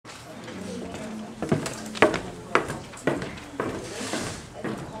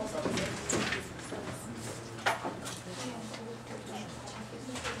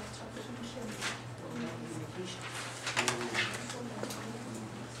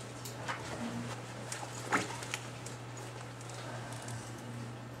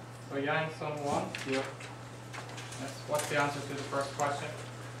Yang Sung Won. Yeah. Yes. What's the answer to the first question?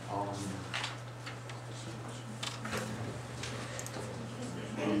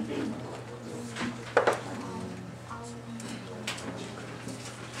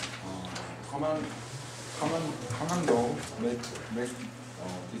 Common law makes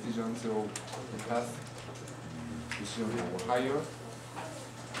decisions of the past, decision of higher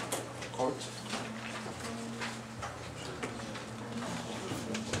court.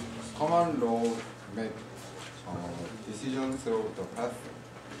 Common law make decisions of the past,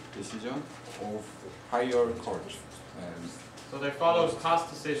 decision of higher court. And so they followed past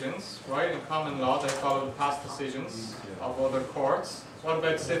decisions, right? In common law, they followed past decisions of other courts. What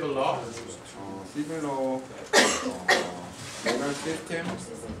about civil law? Civil law, legal system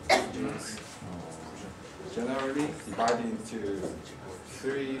is generally divided into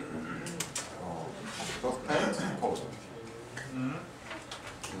three suspect codes.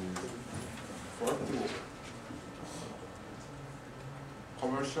 First,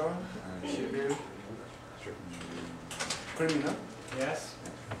 commercial and civil, criminal. Yes.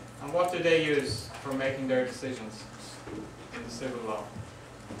 And what do they use for making their decisions in the civil law?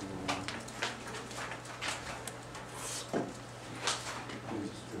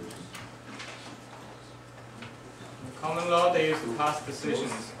 In common law, they use the past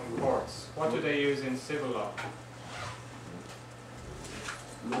decisions of courts. What do they use in civil law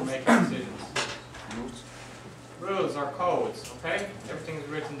for making decisions? Rules or codes, okay? Everything is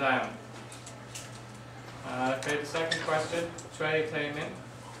written down. Okay, the second question, Trey came in.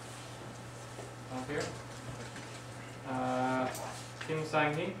 Up here. Kim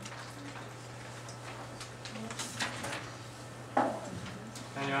Sang-hee.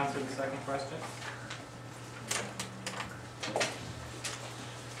 Can you answer the second question?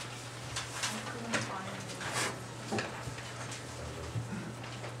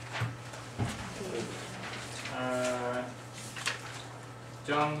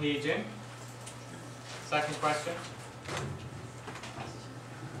 Jung Hee-jin. Second question.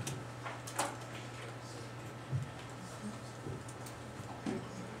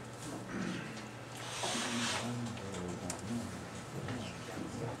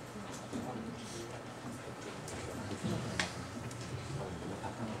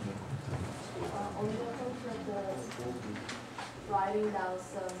 On the contract, writing down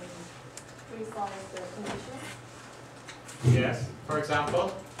some precise conditions. Yes. For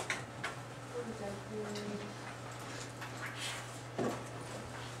example?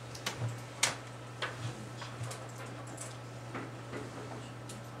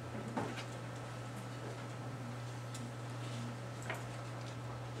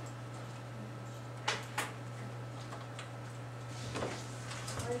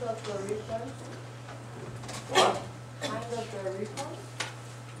 Kind of the refund. What? Kind of the refund.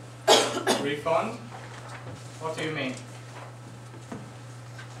 Refund? What do you mean?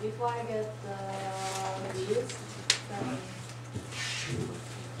 If I get the list, then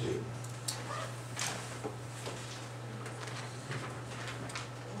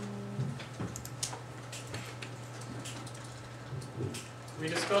We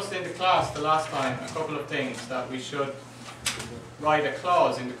discussed in the class the last time a couple of things that we should write a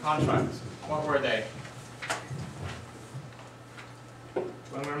clause in the contract. What were they?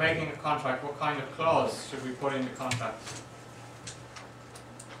 When we're making a contract, what kind of clause should we put in the contract?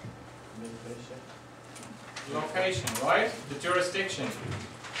 Location, right? The jurisdiction.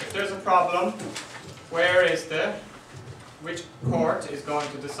 If there's a problem, which court is going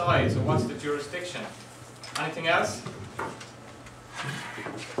to decide? So what's the jurisdiction? Anything else?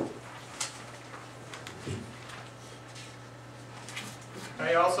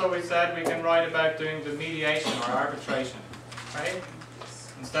 Okay, also we said we can write about doing the mediation or arbitration, right?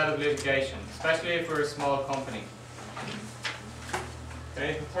 Instead of litigation, especially if we're a small company.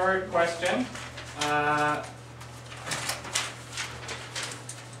 Okay, the third question.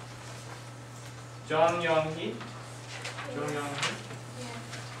 Jung Young-hee. Jung Young-hee.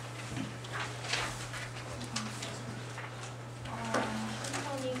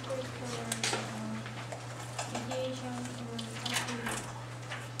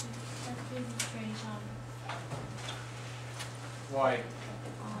 Why?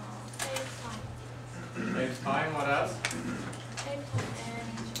 Saves time. What else?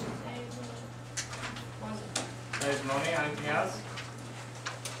 Saves money. Anything else?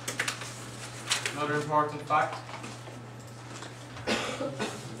 Another important fact.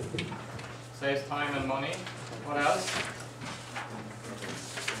 Saves time and money. What else?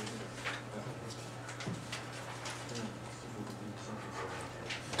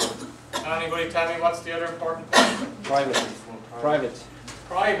 Anybody tell me what's the other important point? Private. Private.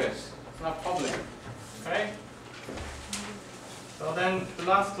 Private. not public. Okay? So then the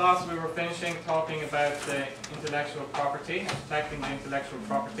last class we were finishing talking about the intellectual property, protecting the intellectual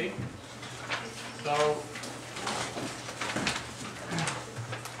property. So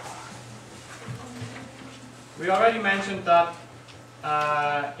we already mentioned that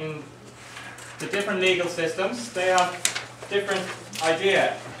in the different legal systems, they have different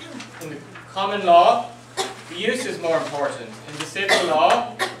idea. In the common law, the use is more important. In the civil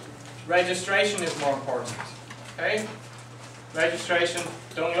law, registration is more important. Okay? Registration,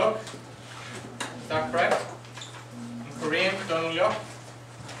 donglok. Is that correct? In Korean, donglok.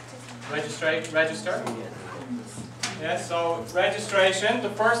 Register. Yes, so registration, the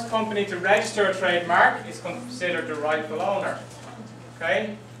first company to register a trademark is considered the rightful owner.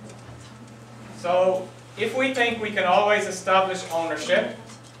 Okay? So, if we think we can always establish ownership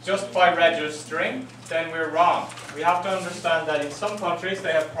just by registering, then we're wrong. We have to understand that in some countries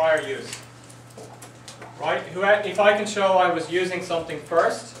they have prior use. Right? If I can show I was using something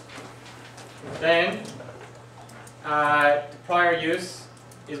first, then the prior use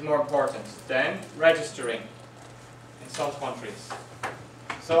is more important than registering in some countries.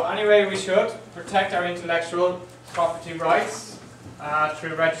 So anyway, we should protect our intellectual property rights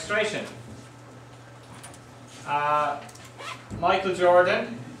through registration. Michael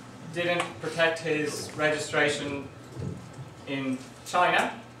Jordan didn't protect his registration in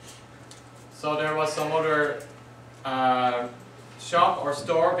China, so there was some other shop or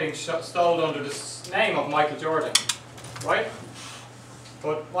store being sold under the name of Michael Jordan, right?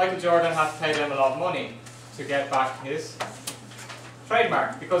 But Michael Jordan had to pay them a lot of money to get back his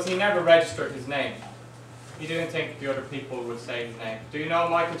trademark because he never registered his name. He didn't think the other people would say his name. Do you know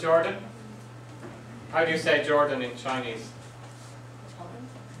Michael Jordan? How do you say Jordan in Chinese?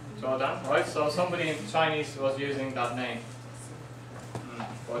 Jordan, right? So somebody in Chinese was using that name,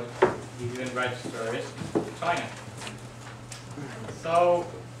 but he didn't register it in China. So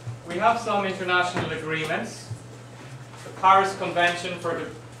we have some international agreements. The Paris Convention for the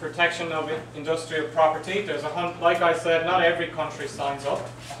Protection of Industrial Property. There's like I said, not every country signs up.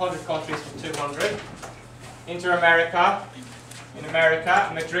 100 countries from 200. Inter-America. In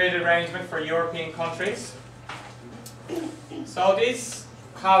America, Madrid arrangement for European countries. So these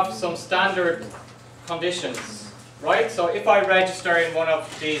have some standard conditions, right? So if I register in one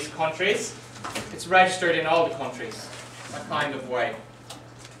of these countries, it's registered in all the countries, that kind of way.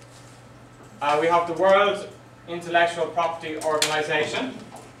 We have the World Intellectual Property Organization.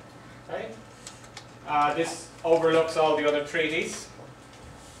 Okay? This overlooks all the other treaties.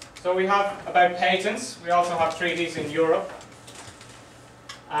 So we have about patents. We also have treaties in Europe.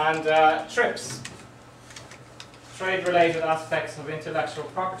 And TRIPS, trade-related aspects of intellectual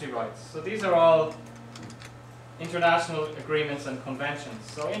property rights. So these are all international agreements and conventions.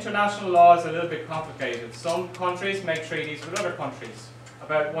 So international law is a little bit complicated. Some countries make treaties with other countries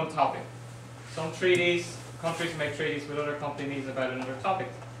about one topic. Some countries make treaties with other companies about another topic.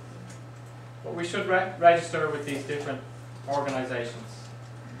 But we should register with these different organizations.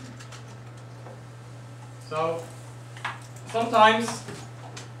 So sometimes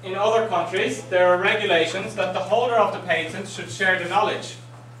in other countries, there are regulations that the holder of the patent should share the knowledge.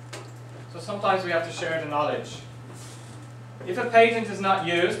 So sometimes we have to share the knowledge. If a patent is not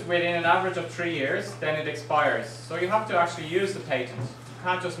used within an average of 3 years, then it expires. So you have to actually use the patent. You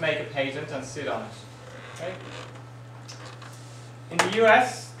can't just make a patent and sit on it. Okay? In the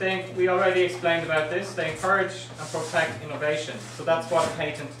US, we already explained about this, they encourage and protect innovation. So that's what a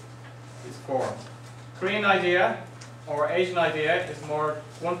patent is for. Korean idea or Asian idea is more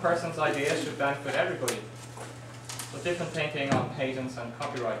one person's idea should benefit everybody. So different thinking on patents and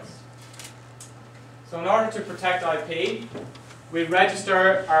copyrights. So in order to protect IP, we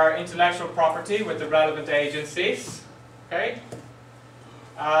register our intellectual property with the relevant agencies. Okay?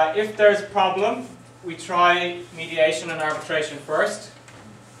 If there's a problem, we try mediation and arbitration first.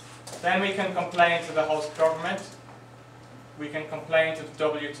 Then we can complain to the host government. We can complain to the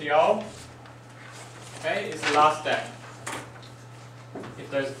WTO. Okay, is the last step if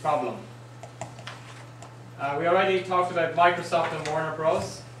there's a problem. We already talked about Microsoft and Warner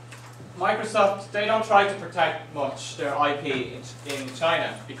Bros. Microsoft, they don't try to protect much their IP in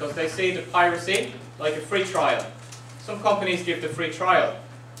China because they see the piracy like a free trial. Some companies give the free trial.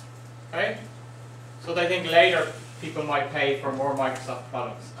 Okay? So they think later people might pay for more Microsoft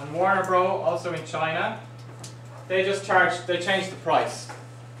products. And Warner Bros. Also in China, they just change the price.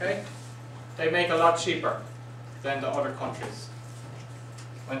 Okay? They make a lot cheaper than the other countries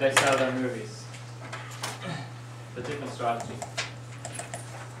when they sell their movies. The different strategy.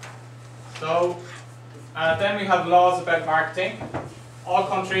 So then we have laws about marketing. all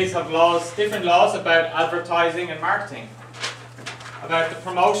countries have laws, different laws about advertising and marketing, about the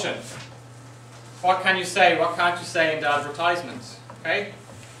promotion. What can you say, what can't you say in the advertisements, okay?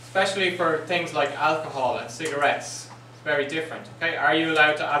 Especially for things like alcohol and cigarettes, it's very different, okay? Are you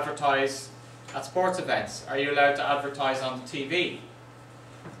allowed to advertise at sports events? Are you allowed to advertise on the TV?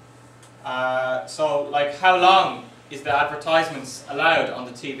 So, like, how long is the advertisements allowed on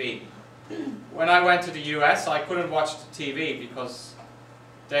the TV? When I went to the US, I couldn't watch the TV because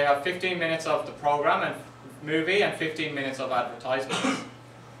they have 15 minutes of the program and movie and 15 minutes of advertisements.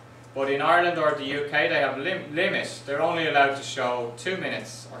 But in Ireland or the UK, they have a limit. They're only allowed to show 2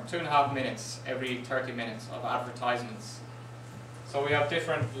 minutes or 2.5 minutes every 30 minutes of advertisements. So we have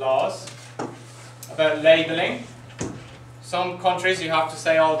different laws about labelling. Some countries you have to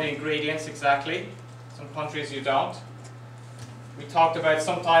say all the ingredients exactly. Some countries you don't. We talked about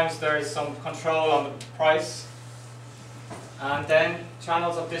sometimes there is some control on the price. And then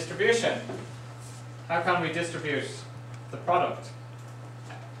channels of distribution. How can we distribute the product?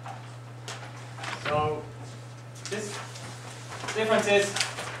 So this difference is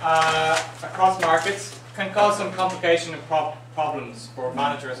across markets can cause some complication and problems for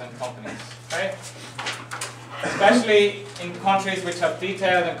managers and companies. Okay? Especially in countries which have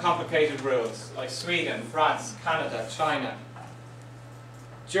detailed and complicated rules, like Sweden, France, Canada, China.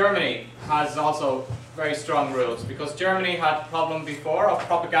 Germany has also very strong rules because Germany had a problem before of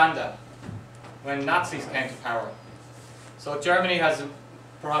propaganda when Nazis came to power. So Germany has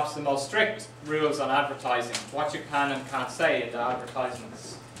perhaps the most strict rules on advertising, what you can and can't say in the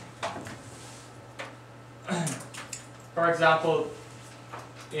advertisements. For example,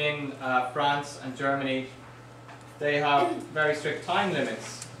 in France and Germany, they have very strict time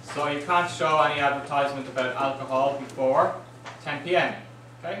limits. So you can't show any advertisement about alcohol before 10 p.m.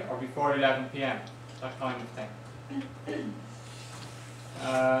 Okay? Or before 11 p.m. That kind of thing.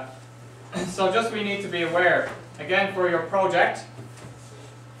 So just we need to be aware, again for your project,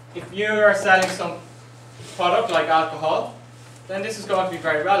 if you are selling some product like alcohol, then this is going to be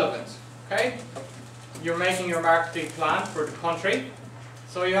very relevant. Okay? You're making your marketing plan for the country,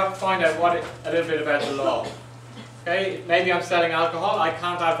 so you have to find out a little bit about the law. Okay? Maybe I'm selling alcohol, I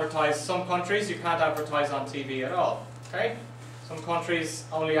can't advertise. Some countries you can't advertise on TV at all. Okay? Some countries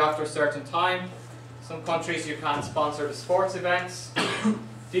only after a certain time. Some countries you can't sponsor the sports events.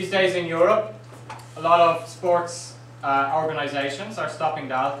 These days in Europe, a lot of sports organizations are stopping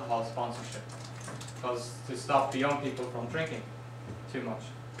the alcohol sponsorship because to stop the young people from drinking too much.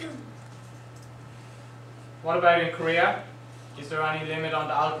 What about in Korea? Is there any limit on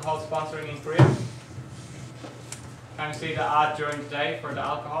the alcohol sponsoring in Korea? Can you see the ad during the day for the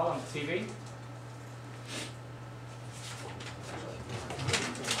alcohol on the TV?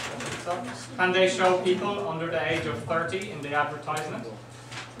 So, can they show people under the age of 30 in the advertisement?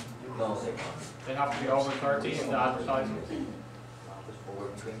 No, they can't. They have to be over 30 in the advertisement.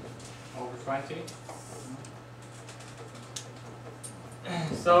 Over 20.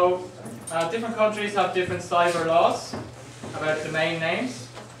 So, different countries have different cyber laws about domain names.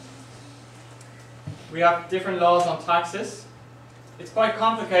 We have different laws on taxes. It's quite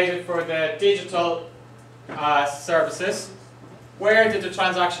complicated for the digital services. Where did the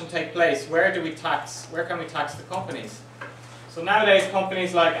transaction take place? Where do we tax? Where can we tax the companies? So nowadays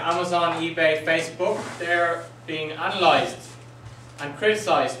companies like Amazon, eBay, Facebook, they're being analysed and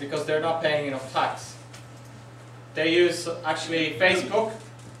criticised because they're not paying enough tax. They use, actually Facebook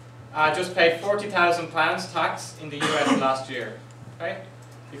just paid £40,000 tax in the US last year. Okay?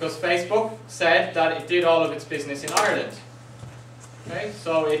 Because Facebook said that it did all of its business in Ireland. Okay?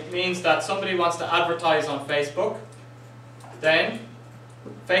 So it means that somebody wants to advertise on Facebook, then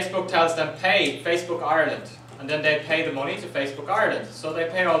Facebook tells them pay Facebook Ireland, and then they pay the money to Facebook Ireland. So they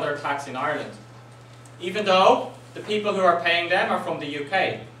pay all their tax in Ireland. Even though the people who are paying them are from the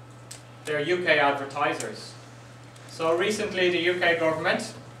UK. They're UK advertisers. So recently the UK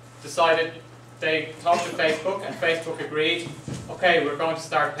government decided, they talked to Facebook and Facebook agreed, okay, we're going to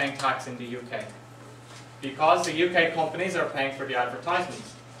start paying tax in the UK. Because the UK companies are paying for the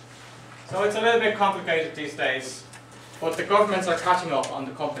advertisements. So it's a little bit complicated these days, but the governments are catching up on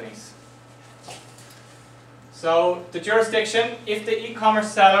the companies. So the jurisdiction, if the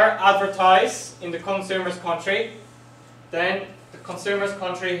e-commerce seller advertises in the consumer's country, then the consumer's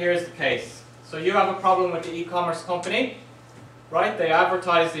country, here's the case. So you have a problem with the e-commerce company, right? They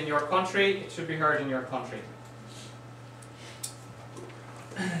advertised in your country, it should be heard in your country.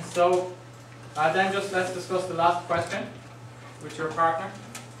 So then just let's discuss the last question with your partner.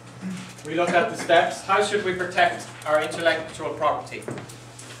 We look at the steps. How should we protect our intellectual property?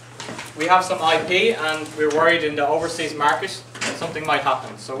 We have some IP and we're worried in the overseas market that something might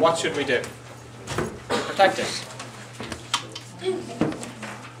happen. So what should we do to protect it?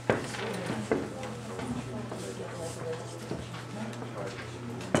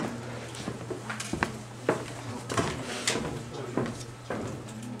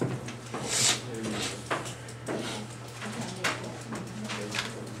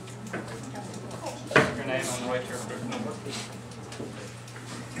 Your name and write your group number.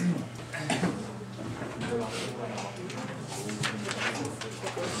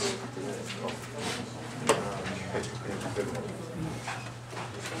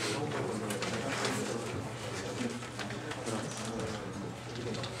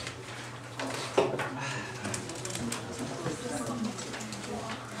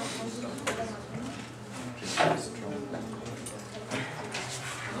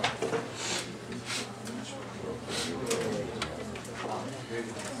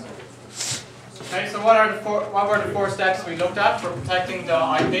 Okay, so what were the 4 steps we looked at for protecting the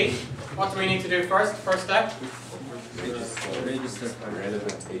IP? What do we need to do first? First step? Register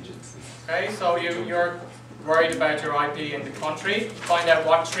relevant agencies. Okay, so you're worried about your IP in the country. Find out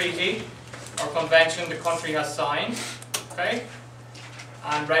what treaty or convention the country has signed. Okay,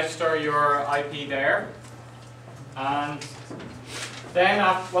 and register your IP there. And then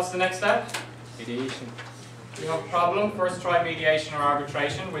what's the next step? Mediation. You have a problem, first try mediation or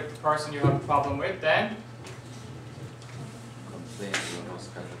arbitration with the person you have a problem with, then? Complaint to the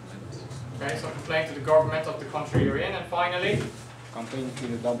host government. Okay, so complain to the government of the country you're in, and finally? Complain to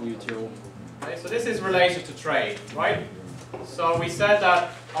the WTO. Okay, so this is related to trade, right? So we said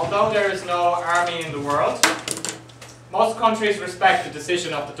that although there is no army in the world, most countries respect the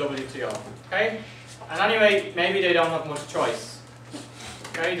decision of the WTO, okay? And anyway, maybe they don't have much choice.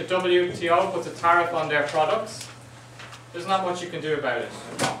 Okay, the WTO puts a tariff on their products. There's not much you can do about it.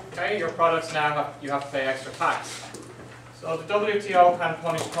 Okay, your products now you have to pay extra tax. So the WTO can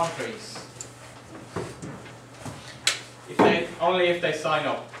punish countries only if they sign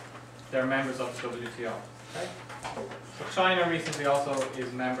up. They're members of the WTO. Okay? So China recently also is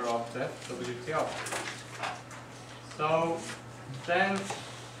a member of the WTO. So then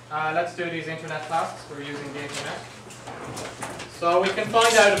let's do these internet tasks. We're using the internet. So we can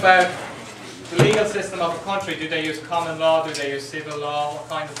find out about the legal system of a country. Do they use common law? Do they use civil law? What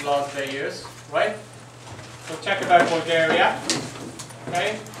kind of laws do they use? Right? So check about Bulgaria.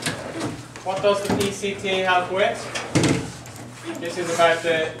 Okay? What does the PCT help with? This is about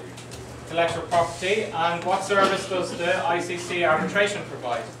the intellectual property. And what service does the ICC arbitration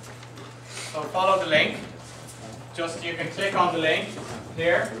provide? So follow the link. You can click on the link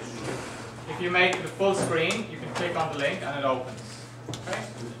here. If you make the full screen, you can click on the link and it opens. Okay?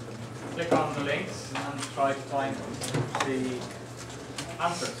 Click on the links and try to find the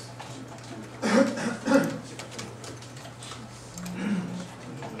answers.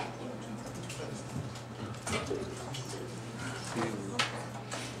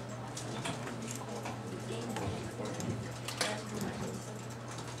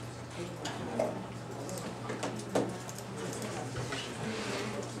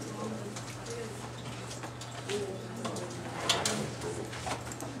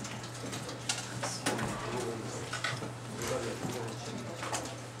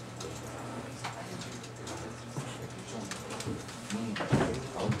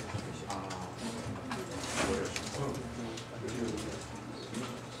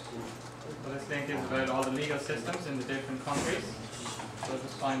 About all the legal systems in the different countries. So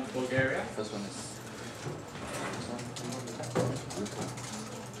just find Bulgaria. First one is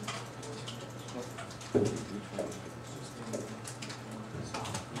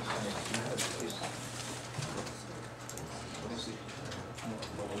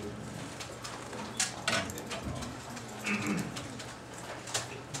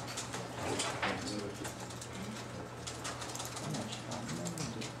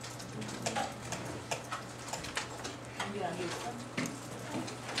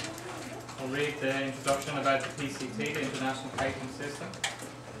I'll read the introduction about the PCT, the International Patent System.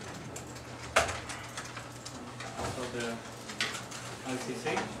 Also the ICC.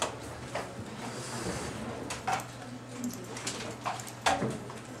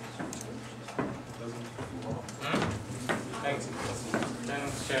 Thanks. Then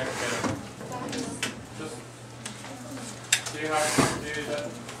share together. Just you have to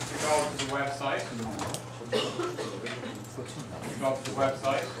go to the website. Go to the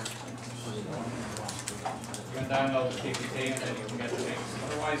website. You can download the PPT and then you can get the links.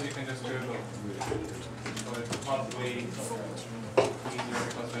 Otherwise you can just Google. So it's probably easier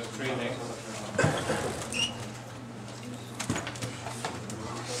because there's 3 links.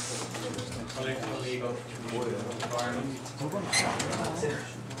 Political, legal, digital environment.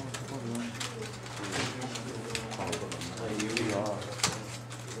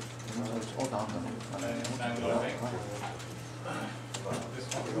 And then it's downloading. This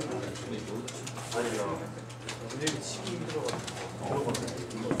one.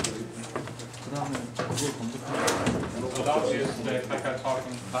 So don't use the Kakao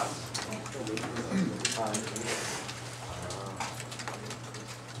Talking class.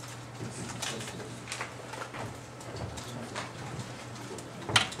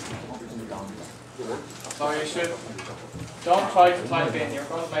 So you should, don't try to type in, you're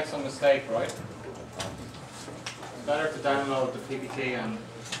going to make some mistake, right? It's better to download the PPT and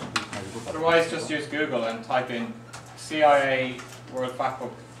otherwise just use Google and type in CIA World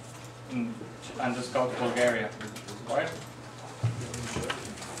Factbook and just go to Bulgaria, right?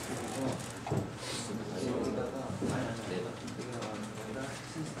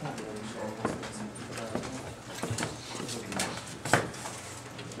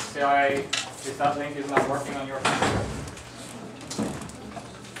 CIA, is that link is not working on your computer?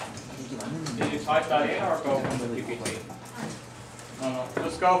 Did you type that in or go from the PPT? No,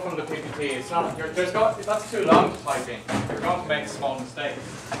 just go from the PPT. It's not. That's too long to type in. You're going to make a small mistake.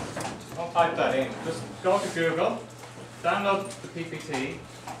 Don't type that in. Just go to Google, download the PPT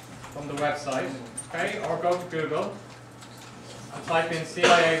from the website, okay, or go to Google and type in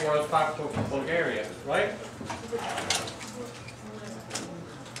CIA World Factbook Bulgaria, right?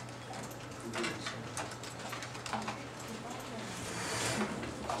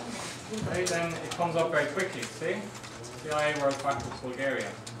 Okay, then it comes up very quickly, see? CIA World Factbook Bulgaria.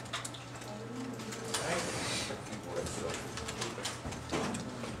 Okay.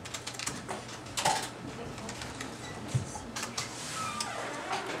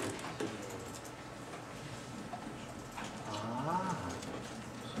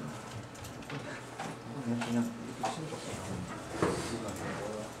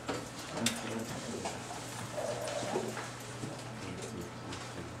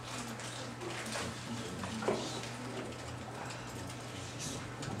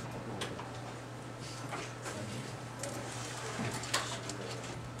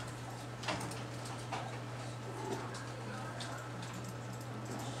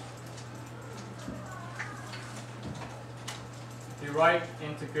 You write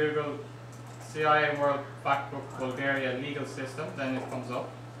into Google CIA World Factbook Bulgaria legal system, then it comes up,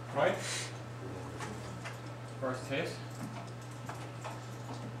 right? First hit.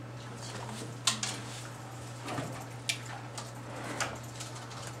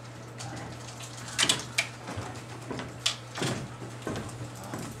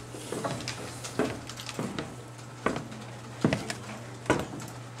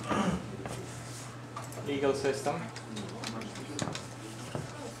 Legal system.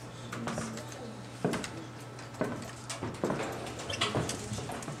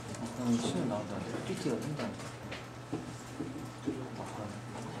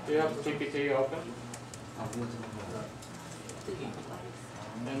 Do you have the PPT open?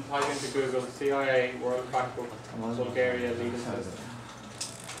 Then type into Google CIA World Factbook Bulgaria legal system.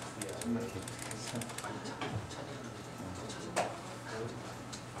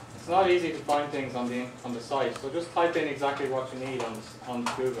 It's not easy to find things on the site, so just type in exactly what you need on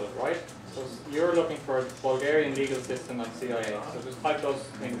Google, right? So you're looking for Bulgarian legal system and CIA, so just type those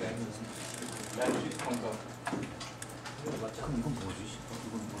things in. Then it comes up.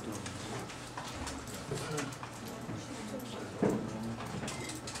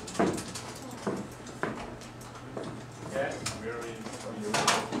 Yes.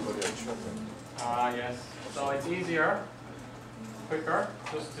 Yes. So it's easier, quicker,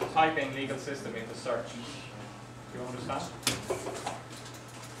 just to type in legal system into search. Do you understand?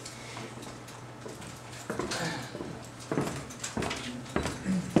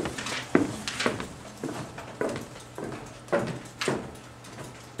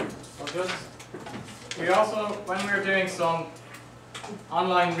 We also, when we're doing some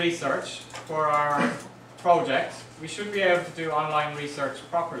online research for our project, we should be able to do online research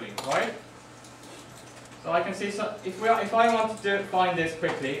properly, right? So I can see, so if I want to find this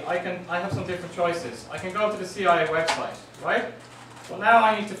quickly, I have some different choices. I can go to the CIA website, right? So now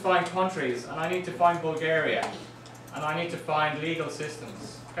I need to find countries, and I need to find Bulgaria, and I need to find legal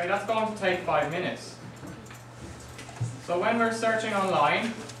systems. Okay, that's going to take 5 minutes. So when we're searching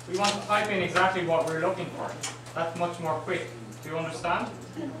online, we want to type in exactly what we're looking for. That's much more quick. Do you understand?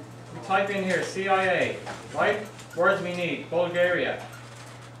 We type in here CIA, right? Words we need, Bulgaria.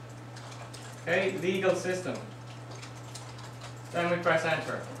 Okay, legal system. Then we press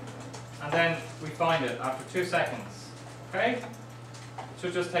enter. And then we find it after 2 seconds. Okay? It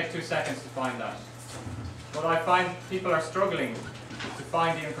should just take 2 seconds to find that. but I find people are struggling to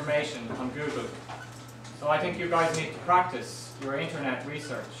find the information on Google. So I think you guys need to practice your internet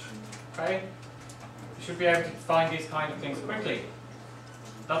research. Okay? You should be able to find these kind of things quickly.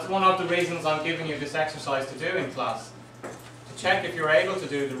 That's one of the reasons I'm giving you this exercise to do in class. To check if you're able to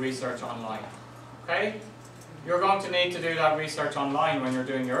do the research online. Okay? You're going to need to do that research online when you're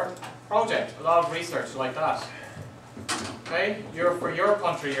doing your project. A lot of research like that. Okay? For your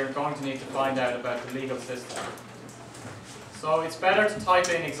country, you're going to need to find out about the legal system. So it's better to type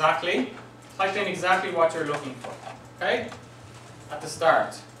in exactly what you're looking for. Okay? At the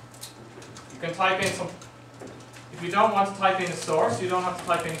start. You can type in some. If you don't want to type in a source, you don't have to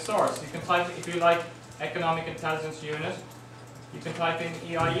type in a source. You can type, if you like Economic Intelligence Unit, you can type in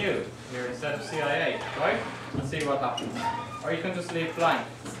EIU here instead of CIA, right? And see what happens. Or you can just leave blank.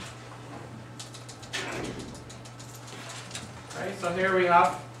 Okay, so here we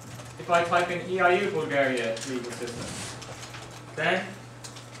have, if I type in EIU Bulgaria legal system, then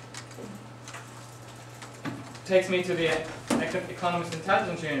it takes me to the Economist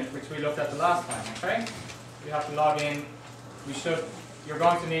Intelligence Unit, which we looked at the last time, okay? You have to log in. You're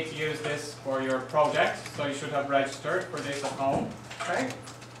going to need to use this for your project, so you should have registered for this at home, okay?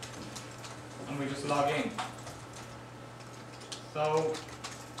 And we just log in. So,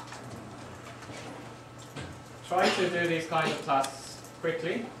 try to do these kinds of tasks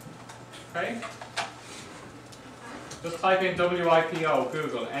quickly, okay? Just type in WIPO,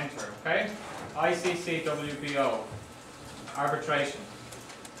 Google, enter, okay? ICC WPO, arbitration,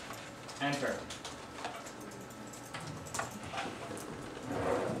 enter.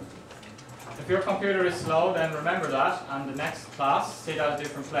 If your computer is slow, then remember that, and the next class, sit at a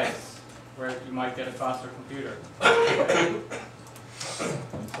different place, where you might get a faster computer.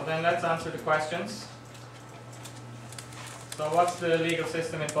 So then let's answer the questions. So what's the legal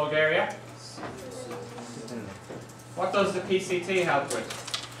system in Bulgaria? What does the PCT help with?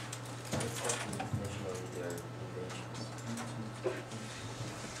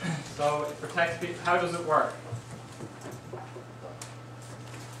 So it protects people. How does it work?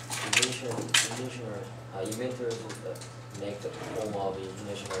 Inventors make the form of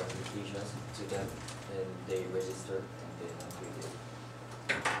international applications to them, and they register and they create it.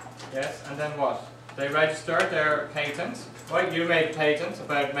 Yes, and then what? They register their patent. Right, you made a patent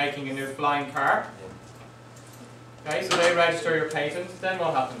about making a new flying car. Yeah. Okay, so they register your patent. Then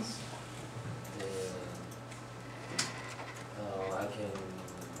what happens? I can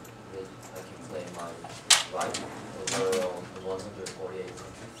claim my right over 148 countries.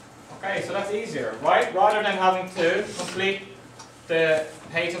 Okay, so that's easier, right? Rather than having to complete the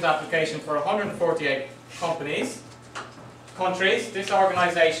patent application for 148 countries, this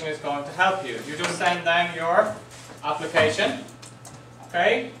organization is going to help you. You just send them your application,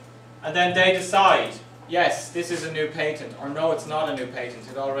 okay? And then they decide, yes, this is a new patent, or no, it's not a new patent,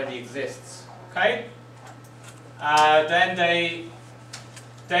 it already exists, okay? Then they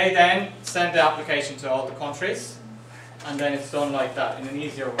then send the application to all the countries, and then it's done like that in an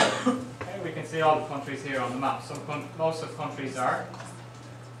easier way. Okay, we can see all the countries here on the map. Most of the countries are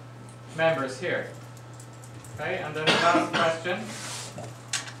members here. Okay, and then the last question: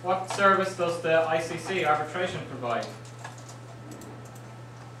 what service does the ICC arbitration provide?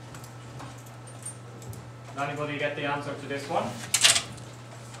 Did anybody get the answer to this one?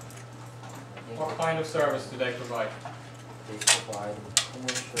 What kind of service do they provide? They provide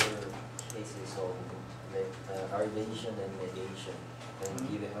commercial cases of arbitration and mediation, and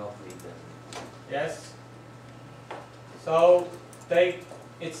give help with them. Yes. So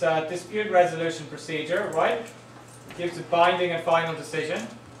it's a dispute resolution procedure, right? It gives a binding and final decision.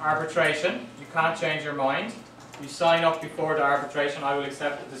 Arbitration, you can't change your mind. You sign up before the arbitration, I will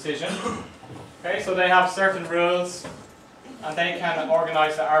accept the decision. Okay, so they have certain rules, and they can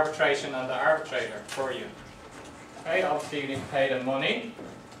organize the arbitration and the arbitrator for you. Okay, obviously you need to pay them money,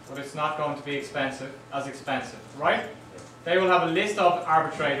 but it's not going to be as expensive, right? They will have a list of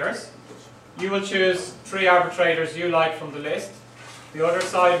arbitrators. You will choose 3 arbitrators you like from the list. The other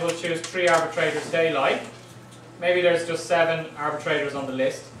side will choose 3 arbitrators they like. Maybe there's just 7 arbitrators on the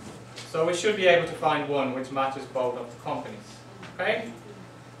list. So we should be able to find one which matches both of the companies. Okay?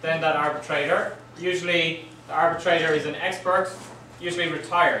 Then that arbitrator, usually the arbitrator is an expert, usually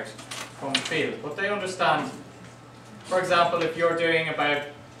retired from the field, but they understand. For example, if you're doing about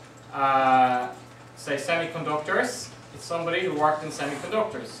say semiconductors, it's somebody who worked in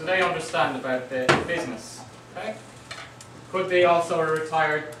semiconductors, so they understand about the business. Okay? Could be also a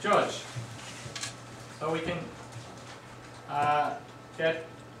retired judge. So we can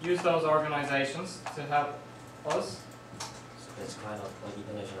use those organizations to help us. So it's kind of like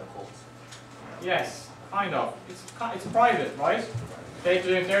international courts. Yes, kind of. It's private, right? They're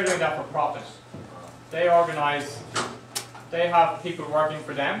doing that for profit. They organize, they have people working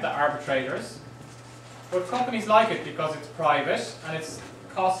for them, the arbitrators. But companies like it because it's private and it's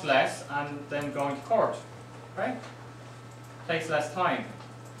costs less and then going to court. Right? Takes less time.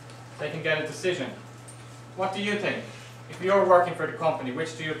 They can get a decision. What do you think? If you're working for the company,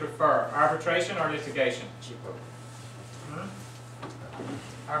 which do you prefer? Arbitration or litigation? Cheaper.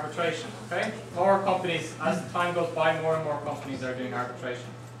 Arbitration, okay? More companies, as time goes by, more and more companies are doing arbitration.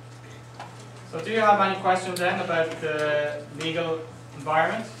 So do you have any questions then about the legal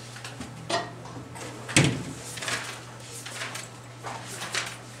environment?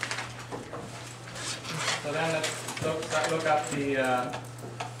 So then let's look at the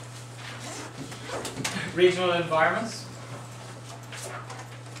regional environments.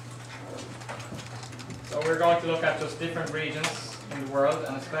 So we're going to look at just different regions in the world,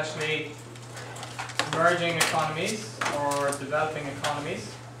 and especially emerging economies or developing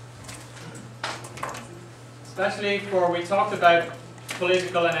economies. Especially for, we talked about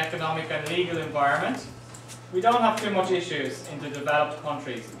political and economic and legal environment. We don't have too much issues in the developed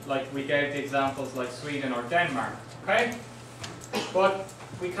countries, like we gave the examples like Sweden or Denmark, okay? But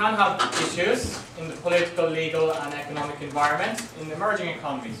we can have issues in the political, legal and economic environment. In emerging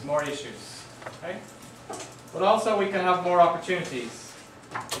economies, more issues, okay? But also we can have more opportunities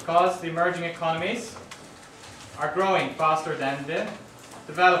because the emerging economies are growing faster than the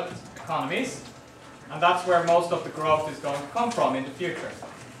developed economies, and that's where most of the growth is going to come from in the future.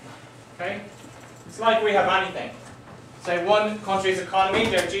 Okay? It's like we have anything. Say one country's economy,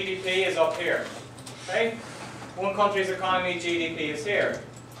 their GDP is up here. Okay? One country's economy, GDP is here.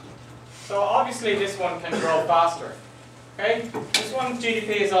 So obviously this one can grow faster. Okay? This one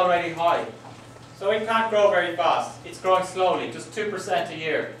GDP is already high. So it can't grow very fast. It's growing slowly, just 2% a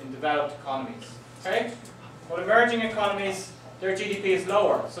year in developed economies. Okay? But emerging economies, their GDP is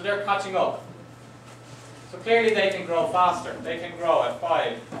lower, so they're catching up. So clearly they can grow faster. They can grow at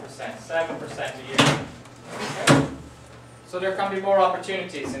 5%, 7% a year. Okay? So there can be more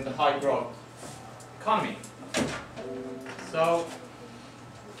opportunities in the high growth economy. So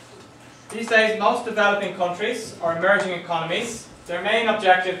these days most developing countries or emerging economies, their main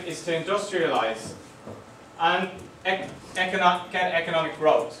objective is to industrialize and get economic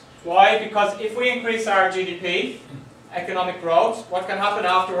growth. Why? Because if we increase our GDP, economic growth, what can happen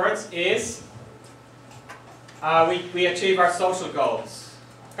afterwards is we achieve our social goals.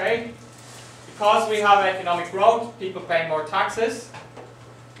 Okay? Because we have economic growth, people pay more taxes.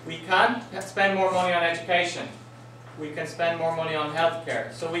 We can spend more money on education. We can spend more money on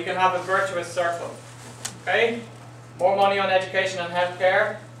healthcare. So we can have a virtuous circle. Okay? More money on education and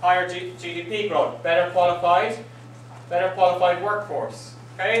healthcare, higher GDP growth, better qualified workforce.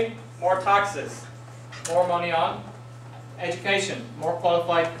 Okay? More taxes, more money on education, more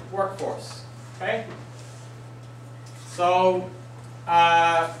qualified workforce. Okay? So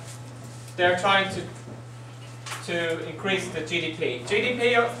they're trying to increase the GDP.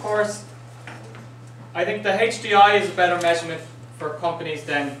 GDP, of course, I think the HDI is a better measurement for companies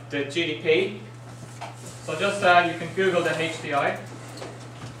than the GDP. So just you can Google the HDI.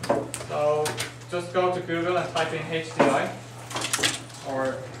 So just go to Google and type in HDI,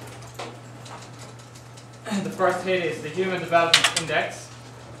 or the first hit is the Human Development Index.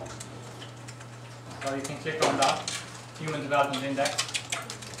 So you can click on that, Human Development Index.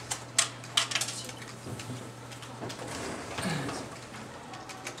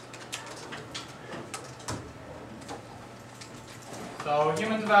 So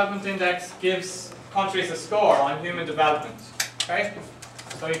Human Development Index gives countries a score on human development. Okay?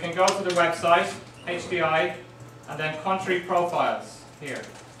 So you can go to the website, HDI, and then country profiles here.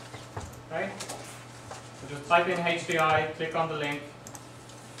 Okay? So just type in HDI, click on the link,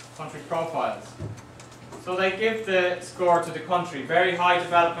 country profiles. So they give the score to the country, very high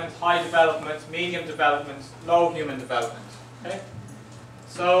development, medium development, low human development. Okay?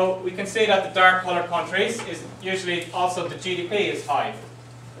 So we can see that the dark colored countries is usually also the GDP is high.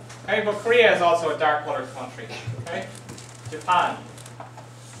 Okay, but Korea is also a dark colored country. Okay? Japan.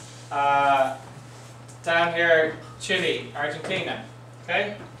 Down here, Chile, Argentina.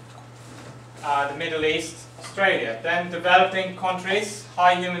 Okay? The Middle East, Australia. Then developing countries,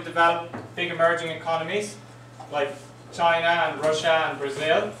 high human development, big emerging economies like China and Russia and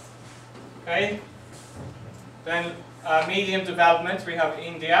Brazil. Okay? Then medium development, we have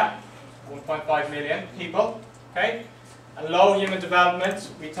India, 1.5 million people. Okay? And low human development,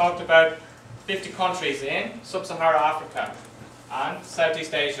 we talked about 50 countries in Sub-Saharan Africa and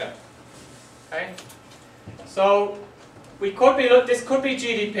Southeast Asia. Okay? So this could be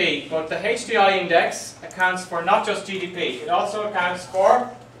GDP, but the HDI index accounts for not just GDP, it also accounts for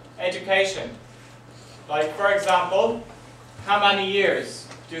education. Like, for example, how many years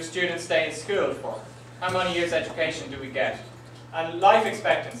do students stay in school for? How many years education do we get? And life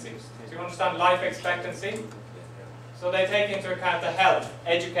expectancy. Do you understand life expectancy? So they take into account the health,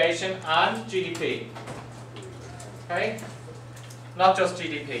 education and GDP. Okay? Not just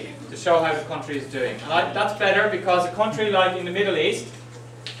GDP, to show how the country is doing. And that's better because a country like in the Middle East,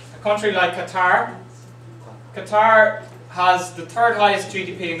 a country like Qatar has the third highest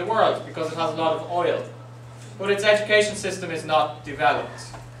GDP in the world because it has a lot of oil. But its education system is not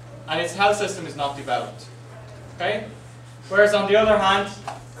developed. And its health system is not developed. Okay? Whereas on the other hand,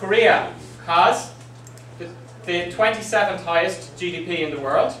 Korea has the 27th highest GDP in the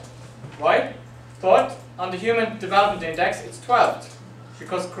world, right? But on the Human Development Index, it's 12th,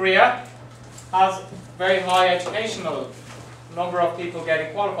 because Korea has very high educational number of people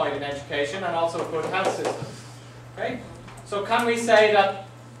getting qualified in education and also a good health system. Okay? So can we say that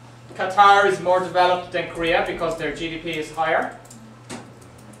Qatar is more developed than Korea because their GDP is higher?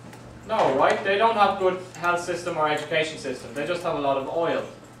 No, right? They don't have good health system or education system. They just have a lot of oil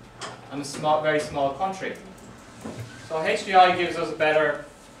and a very small country. So HDI gives us a better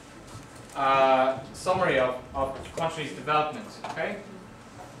summary of countries' development. Okay?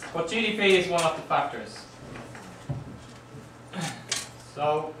 But GDP is one of the factors.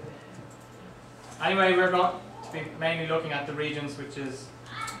 So anyway, we're going to be mainly looking at the regions which is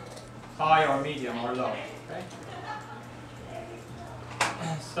high or medium or low. Okay?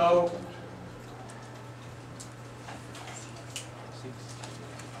 So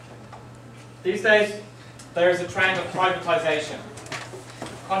these days there's a trend of privatization.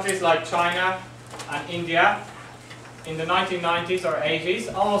 Countries like China and India in the 1990s or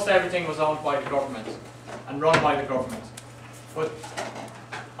 80s, almost everything was owned by the government and run by the government. But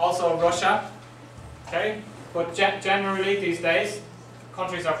also Russia, okay? But generally these days,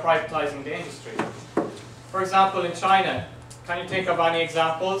 countries are privatizing the industry. For example, in China, can you think of any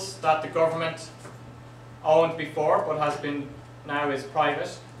examples that the government owned before but has been now is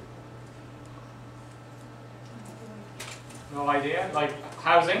private? No idea. Like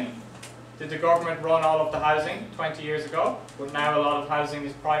housing. Did the government run all of the housing 20 years ago? But now a lot of housing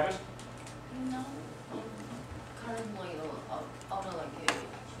is private? No. Currently, all the real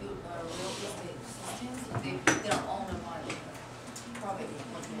estate systems, they are owned by private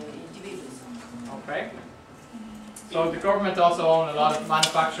individuals. Okay. So the government also own a lot of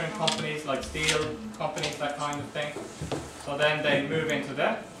manufacturing companies like steel companies, that kind of thing. So then they move into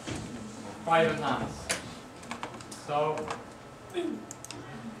the private hands. So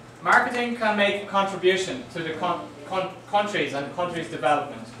marketing can make a contribution to the countries and countries'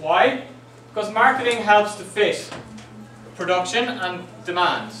 development. Why? Because marketing helps to fit production and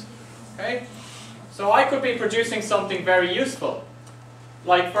demand. Okay? So I could be producing something very useful.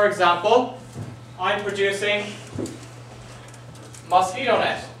 Like, for example, I'm producing mosquito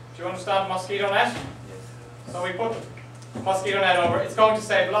net. Do you understand mosquito net? So we put mosquito net over, it's going to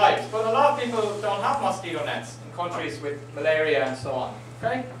save lives. But a lot of people don't have mosquito nets in countries with malaria and so on.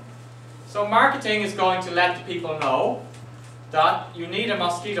 Okay? So marketing is going to let the people know that you need a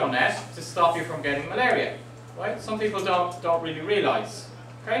mosquito net to stop you from getting malaria. Right? Some people don't really realize.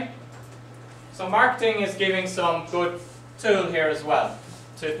 Okay? So marketing is giving some good tool here as well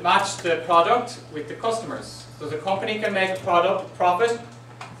to match the product with the customers. So the company can make a profit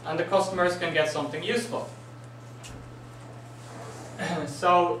and the customers can get something useful.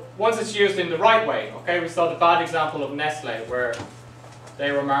 So once it's used in the right way, okay, we saw the bad example of Nestle where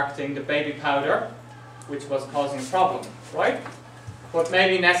they were marketing the baby powder which was causing a problem, right? But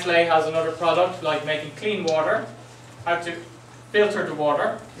maybe Nestle has another product like making clean water, how to filter the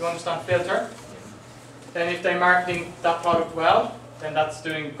water, you understand filter? Then if they're marketing that product well, then that's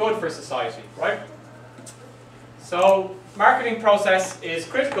doing good for society, right? So marketing process is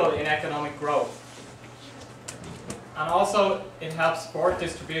critical in economic growth. And also it helps support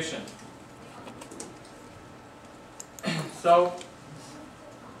distribution. So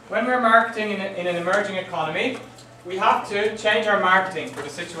when we're marketing in an emerging economy, we have to change our marketing for the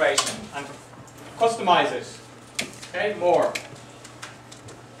situation and customize it, okay, more.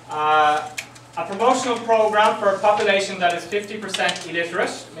 A promotional program for a population that is 50%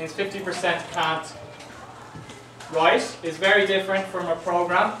 illiterate, means 50% can't write, is very different from a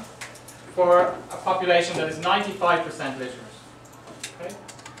program for a population that is 95% literate. Okay?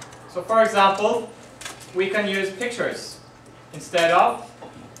 So for example, we can use pictures instead of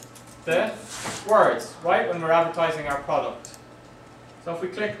the words, right, when we're advertising our product. So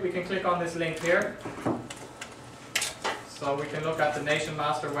if we can click on this link here. So we can look at the Nation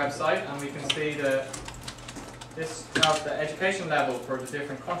Master website and we can see the education level for the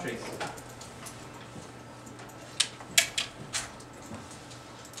different countries.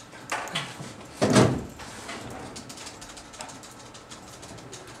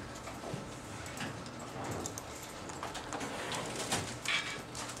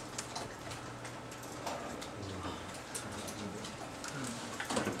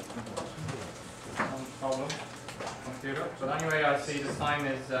 Problem, computer. But anyway, I see the time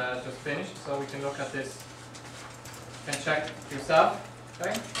is just finished, so we can look at this. You can check yourself.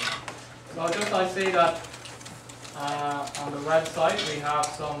 Okay. So I see that on the website we have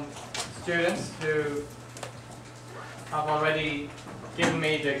some students who have already given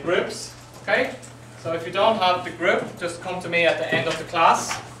me the groups. Okay. So if you don't have the group, just come to me at the end of the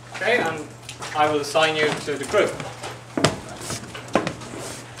class. Okay, and I will assign you to the group.